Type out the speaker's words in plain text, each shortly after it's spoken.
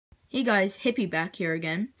Hey guys, Hippie back here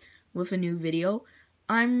again with a new video.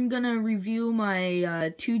 I'm gonna review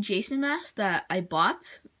my two Jason masks that I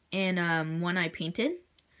bought and one I painted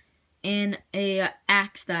and a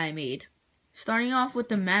axe that I made. Starting off with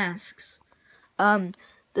the masks.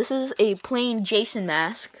 This is a plain Jason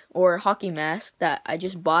mask or hockey mask that I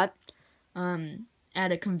just bought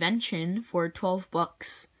at a convention for 12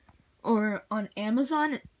 bucks. Or on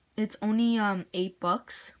Amazon, it's only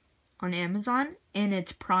 $8 on Amazon, and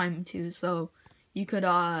it's Prime too, so you could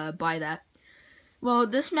buy that. Well,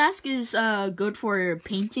 this mask is good for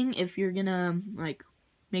painting if you're gonna like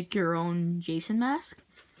make your own Jason mask,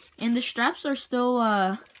 and the straps are still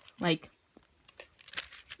like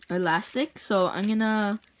elastic, so I'm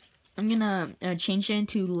gonna change it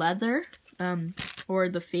into leather, or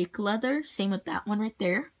the fake leather. Same with that one right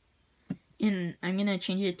there, and I'm gonna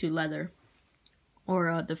change it to leather,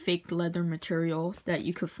 or the fake leather material that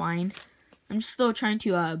you could find. I'm still trying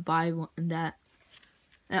to buy that.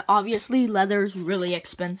 Obviously, leather is really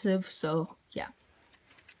expensive, so yeah.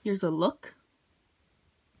 Here's a look.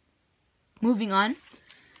 Moving on.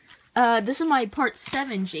 This is my part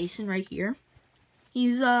 7 Jason right here.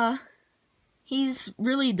 He's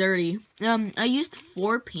really dirty. I used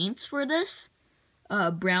 4 paints for this.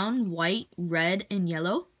 Brown, white, red, and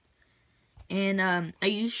yellow. And I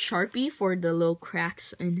used Sharpie for the little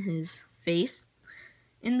cracks in his face.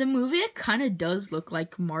 In the movie, it kind of does look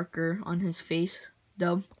like marker on his face,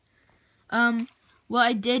 though. What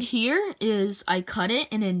I did here is I cut it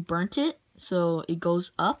and then burnt it so it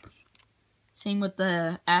goes up. Same with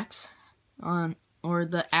the axe or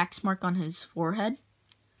the axe mark on his forehead.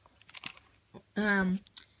 In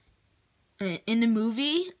the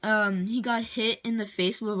movie, he got hit in the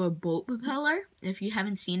face with a boat propeller, if you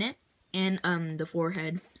haven't seen it, and the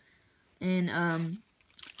forehead, and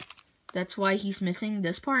that's why he's missing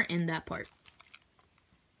this part and that part.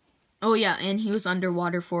 Oh yeah, and he was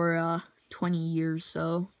underwater for 20 years,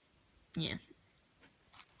 so yeah,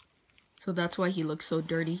 so that's why he looks so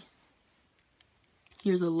dirty.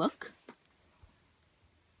 Here's a look.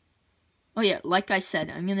 Oh yeah, like I said,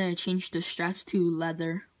 I'm gonna change the straps to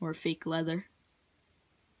leather or fake leather.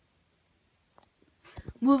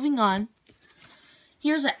 Moving on.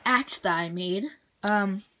 Here's an axe that I made.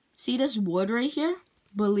 See this wood right here?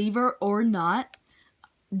 Believe it or not,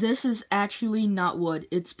 this is actually not wood.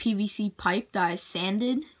 It's PVC pipe that I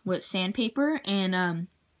sanded with sandpaper and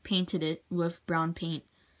painted it with brown paint.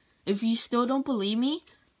 If you still don't believe me,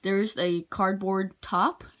 there's a cardboard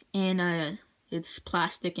top and it's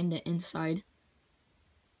plastic in the inside.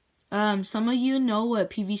 Some of you know what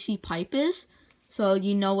PVC pipe is, so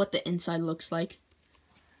you know what the inside looks like.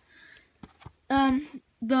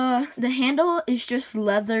 The handle is just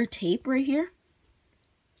leather tape right here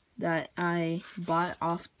that I bought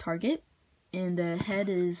off Target, and the head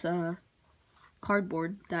is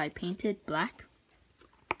cardboard that I painted black.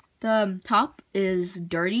 The top is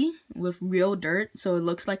dirty with real dirt, so it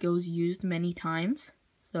looks like it was used many times.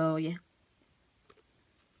 So yeah.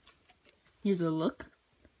 Here's a look.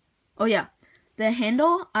 Oh yeah, the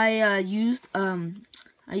handle I used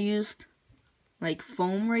like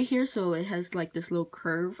foam right here, so it has like this little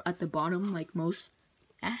curve at the bottom like most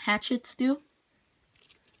hatchets do.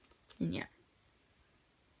 And yeah.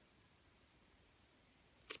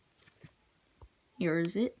 Here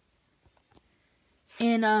is it.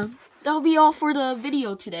 And that'll be all for the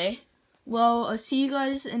video today. Well, I'll see you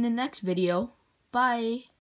guys in the next video. Bye.